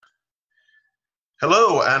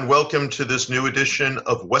Hello and welcome to this new edition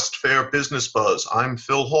of West Fair Business Buzz. I'm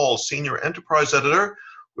Phil Hall, Senior Enterprise Editor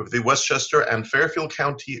with the Westchester and Fairfield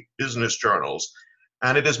County Business Journals.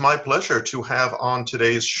 And it is my pleasure to have on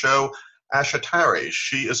today's show Asha Tarry.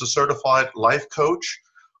 She is a certified life coach,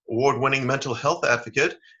 award-winning mental health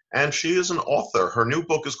advocate, and she is an author. Her new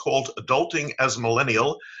book is called Adulting as a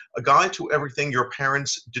Millennial, A Guide to Everything Your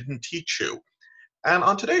Parents Didn't Teach You. And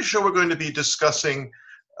on today's show, we're going to be discussing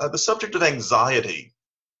the subject of anxiety.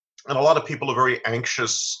 And a lot of people are very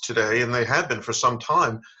anxious today, and they have been for some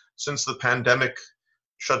time since the pandemic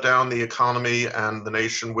shut down the economy and the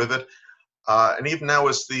nation with it. And even now,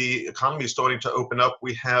 as the economy is starting to open up,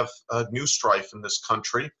 we have new strife in this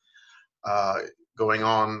country going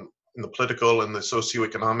on in the political and the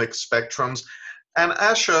socioeconomic spectrums. And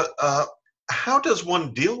Asha, how does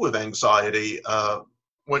one deal with anxiety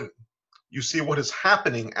when you see what is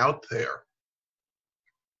happening out there?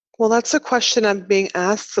 Well, that's a question I'm being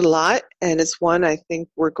asked a lot, and it's one I think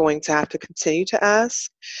we're going to have to continue to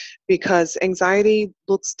ask because anxiety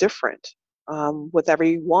looks different with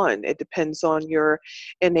everyone. It depends on your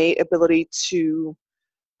innate ability to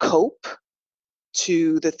cope,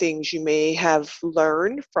 to the things you may have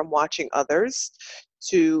learned from watching others,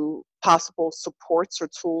 to possible supports or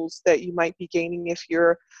tools that you might be gaining if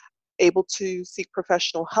you're able to seek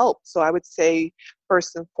professional help. So I would say,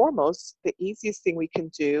 first and foremost, the easiest thing we can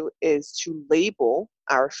do is to label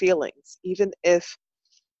our feelings. Even if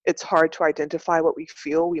it's hard to identify what we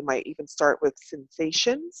feel, we might even start with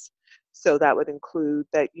sensations. So that would include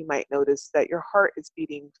that you might notice that your heart is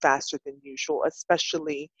beating faster than usual,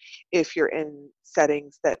 especially if you're in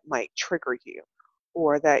settings that might trigger you,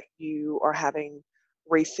 or that you are having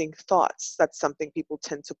racing thoughts. That's something people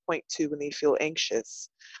tend to point to when they feel anxious,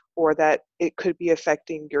 or that it could be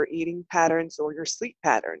affecting your eating patterns or your sleep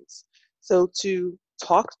patterns. So to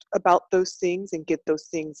talk about those things and get those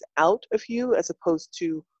things out of you as opposed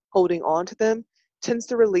to holding on to them tends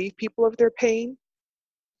to relieve people of their pain.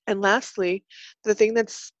 And lastly, the thing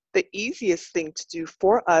that's the easiest thing to do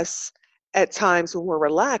for us at times when we're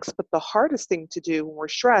relaxed, but the hardest thing to do when we're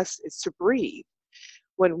stressed is to breathe.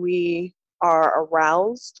 When we are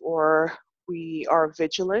aroused or we are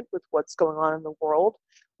vigilant with what's going on in the world,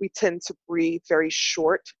 we tend to breathe very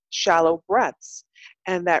short, shallow breaths.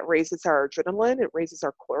 And that raises our adrenaline, it raises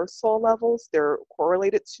our cortisol levels. They're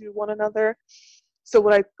correlated to one another. So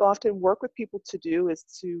what I often work with people to do is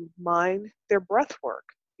to mind their breath work,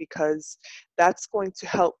 because that's going to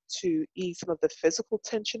help to ease some of the physical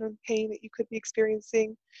tension and pain that you could be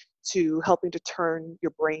experiencing, to helping to turn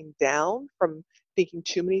your brain down from thinking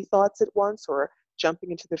too many thoughts at once or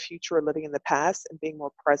jumping into the future or living in the past, and being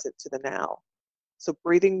more present to the now. So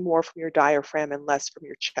breathing more from your diaphragm and less from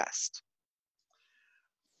your chest.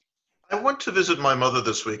 I went to visit my mother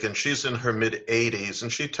this week, and she's in her mid-80s,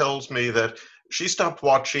 and she tells me that she stopped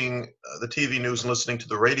watching the TV news and listening to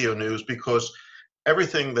the radio news because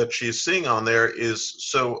everything that she's seeing on there is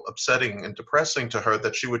so upsetting and depressing to her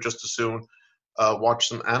that she would just as soon watch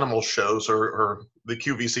some animal shows or the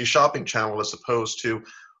QVC shopping channel as opposed to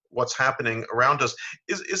what's happening around us.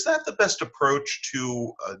 Is that the best approach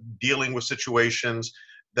to dealing with situations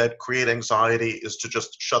that create anxiety, is to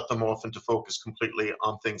just shut them off and to focus completely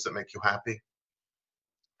on things that make you happy?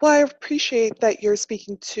 Well, I appreciate that you're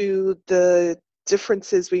speaking to the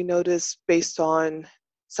differences we notice based on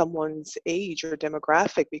someone's age or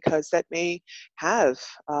demographic, because that may have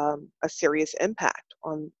a serious impact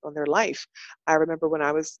on their life. I remember when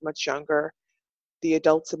I was much younger, the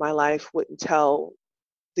adults in my life wouldn't tell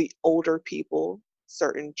the older people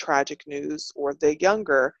certain tragic news, or the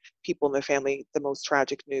younger people in the family the most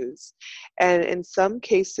tragic news. And in some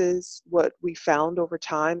cases, what we found over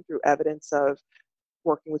time through evidence of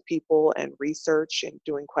working with people and research and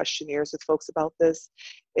doing questionnaires with folks about this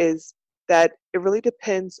is that it really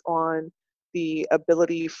depends on the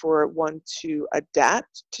ability for one to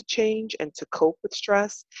adapt to change and to cope with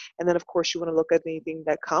stress. And then, of course, you want to look at anything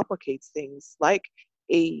that complicates things like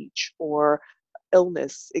age or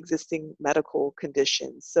illness, existing medical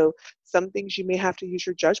conditions. So some things you may have to use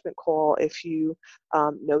your judgment call if you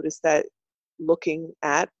notice that looking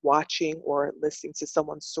at, watching, or listening to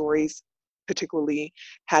someone's stories particularly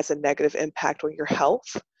has a negative impact on your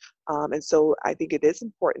health. And so I think it is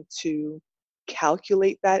important to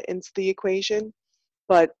calculate that into the equation.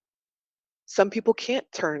 But some people can't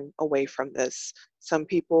turn away from this. Some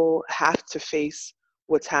people have to face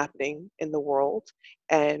what's happening in the world.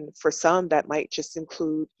 And for some, that might just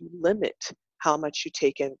include you limit how much you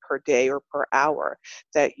take in per day or per hour,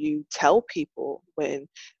 that you tell people when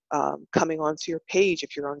coming onto your page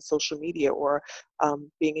if you're on social media, or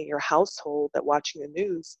being in your household that watching the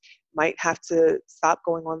news might have to stop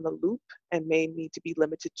going on the loop and may need to be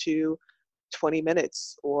limited to 20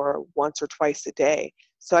 minutes or once or twice a day.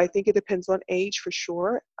 So I think it depends on age for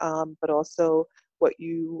sure, but also what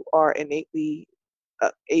you are innately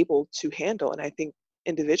able to handle. And I think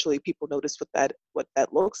individually people notice what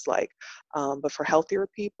that looks like. But for healthier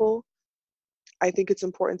people, I think it's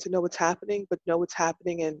important to know what's happening, but know what's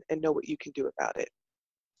happening and know what you can do about it.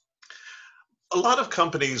 A lot of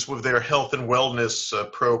companies with their health and wellness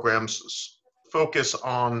programs focus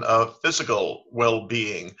on physical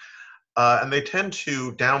well-being, and they tend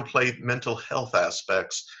to downplay mental health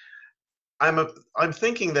aspects. I'm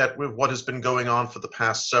thinking that with what has been going on for the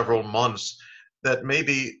past several months, that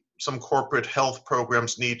maybe some corporate health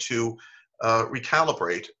programs need to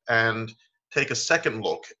recalibrate and take a second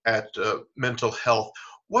look at mental health.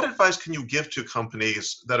 What advice can you give to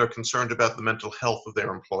companies that are concerned about the mental health of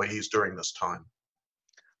their employees during this time?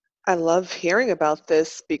 I love hearing about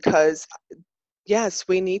this because, yes,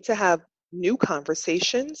 we need to have new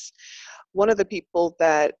conversations. One of the people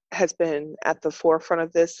that has been at the forefront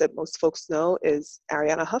of this that most folks know is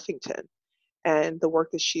Ariana Huffington, and the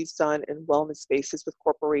work that she's done in wellness spaces with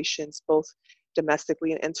corporations, both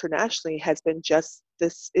domestically and internationally, has been just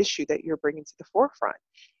this issue that you're bringing to the forefront.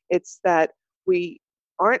 It's that we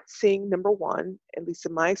aren't seeing, number one, at least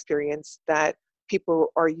in my experience, that people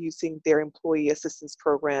are using their employee assistance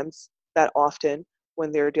programs that often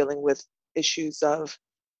when they're dealing with issues of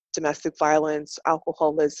domestic violence,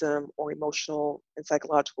 alcoholism, or emotional and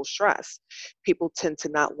psychological stress. People tend to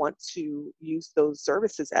not want to use those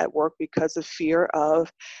services at work because of fear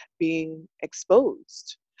of being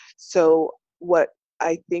exposed. So, what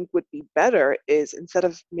I think would be better is, instead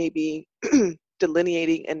of maybe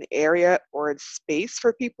delineating an area or a space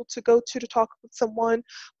for people to go to talk with someone,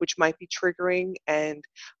 which might be triggering and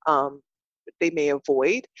they may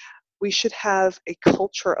avoid, we should have a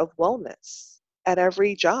culture of wellness at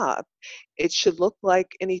every job. It should look like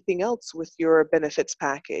anything else with your benefits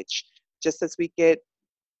package. Just as we get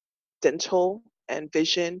dental and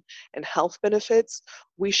vision and health benefits,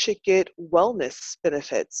 we should get wellness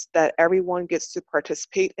benefits that everyone gets to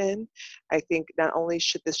participate in. I think not only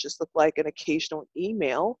should this just look like an occasional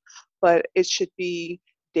email, but it should be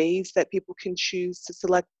days that people can choose to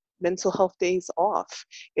select mental health days off.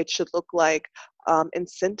 It should look like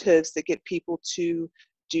incentives that get people to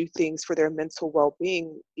do things for their mental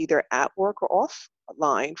well-being, either at work or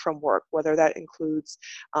offline from work, whether that includes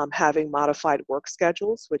having modified work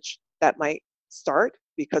schedules, which that might start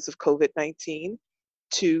because of COVID-19,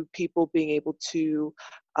 to people being able to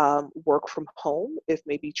work from home if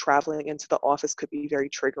maybe traveling into the office could be very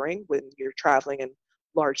triggering when you're traveling in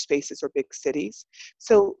large spaces or big cities.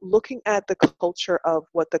 So looking at the culture of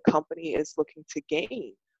what the company is looking to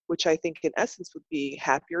gain, which I think in essence would be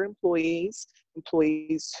happier employees,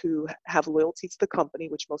 employees who have loyalty to the company,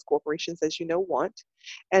 which most corporations, as you know, want,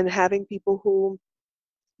 and having people who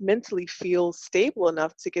mentally feel stable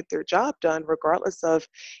enough to get their job done, regardless of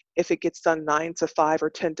if it gets done 9 to 5 or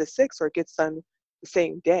 10 to 6, or it gets done the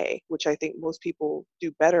same day, which I think most people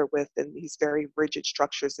do better with than these very rigid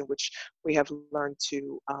structures in which we have learned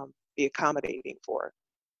to be accommodating for.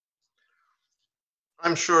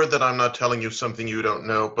 I'm sure that I'm not telling you something you don't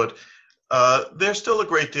know, but there's still a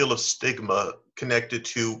great deal of stigma connected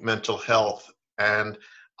to mental health. And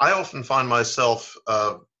I often find myself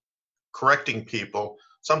correcting people,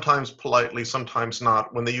 sometimes politely, sometimes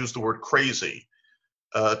not, when they use the word crazy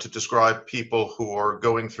to describe people who are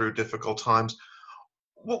going through difficult times.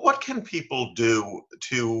 What can people do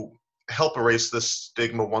to help erase this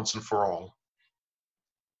stigma once and for all?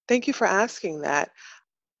 Thank you for asking that.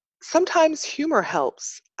 Sometimes humor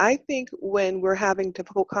helps. I think when we're having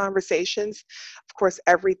difficult conversations, of course,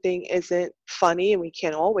 everything isn't funny and we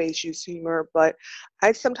can't always use humor, but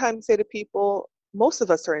I sometimes say to people, most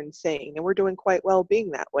of us are insane and we're doing quite well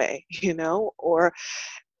being that way, or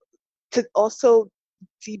to also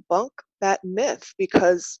debunk that myth,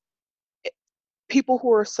 because people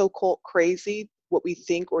who are so-called crazy, what we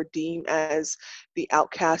think or deem as the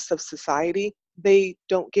outcasts of society, they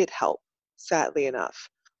don't get help, sadly enough.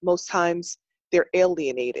 Most times they're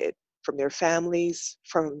alienated from their families,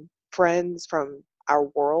 from friends, from our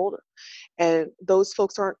world, and those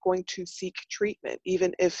folks aren't going to seek treatment,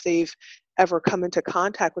 even if they've ever come into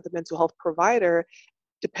contact with a mental health provider,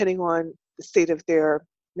 depending on the state of their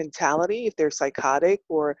mentality. If they're psychotic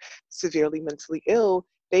or severely mentally ill,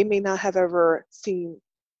 they may not have ever seen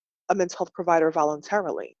a mental health provider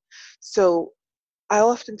voluntarily. So I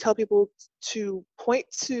often tell people to point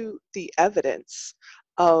to the evidence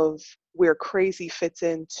of where crazy fits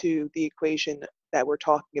into the equation that we're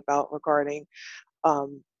talking about regarding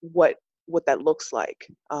what that looks like,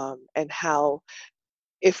 and how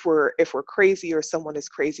if we're crazy or someone is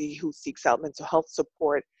crazy who seeks out mental health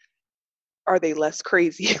support, are they less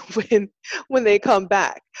crazy when they come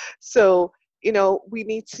back? So, we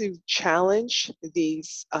need to challenge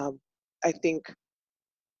these, I think,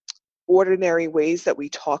 ordinary ways that we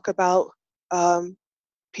talk about um,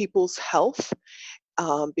 people's health,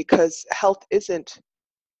 because health isn't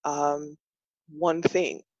um, one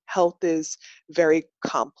thing. Health is very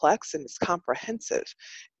complex and it's comprehensive.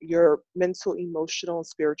 Your mental, emotional, and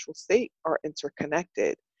spiritual state are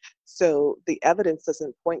interconnected. So the evidence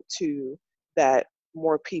doesn't point to that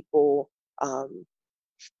more people um,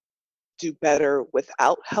 do better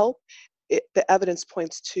without help. The evidence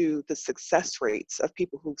points to the success rates of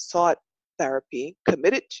people who've sought therapy,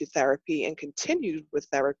 committed to therapy, and continued with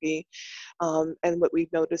therapy. And what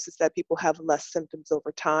we've noticed is that people have less symptoms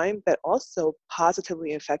over time. That also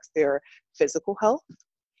positively affects their physical health,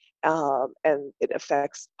 and it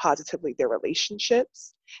affects positively their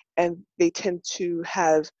relationships. And they tend to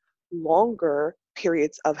have longer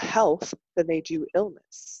periods of health than they do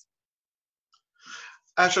illness.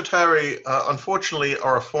 Asha Tarry, unfortunately,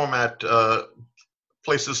 our format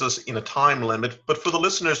places us in a time limit, but for the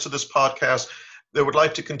listeners to this podcast that would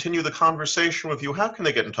like to continue the conversation with you, how can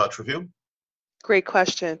they get in touch with you? Great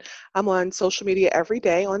question. I'm on social media every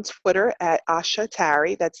day on Twitter at Asha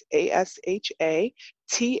Tarry, that's ASHA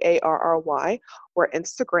TARRY, or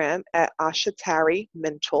Instagram at Asha Tarry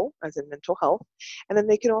Mental, as in mental health. And then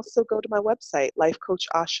they can also go to my website,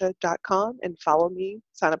 lifecoachasha.com, and follow me,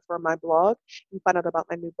 sign up for my blog, and find out about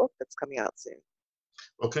my new book that's coming out soon.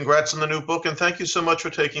 Well, congrats on the new book, and thank you so much for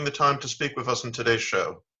taking the time to speak with us in today's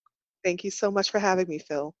show. Thank you so much for having me,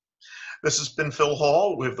 Phil. This has been Phil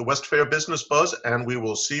Hall with the West Fair Business Buzz, and we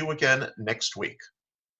will see you again next week.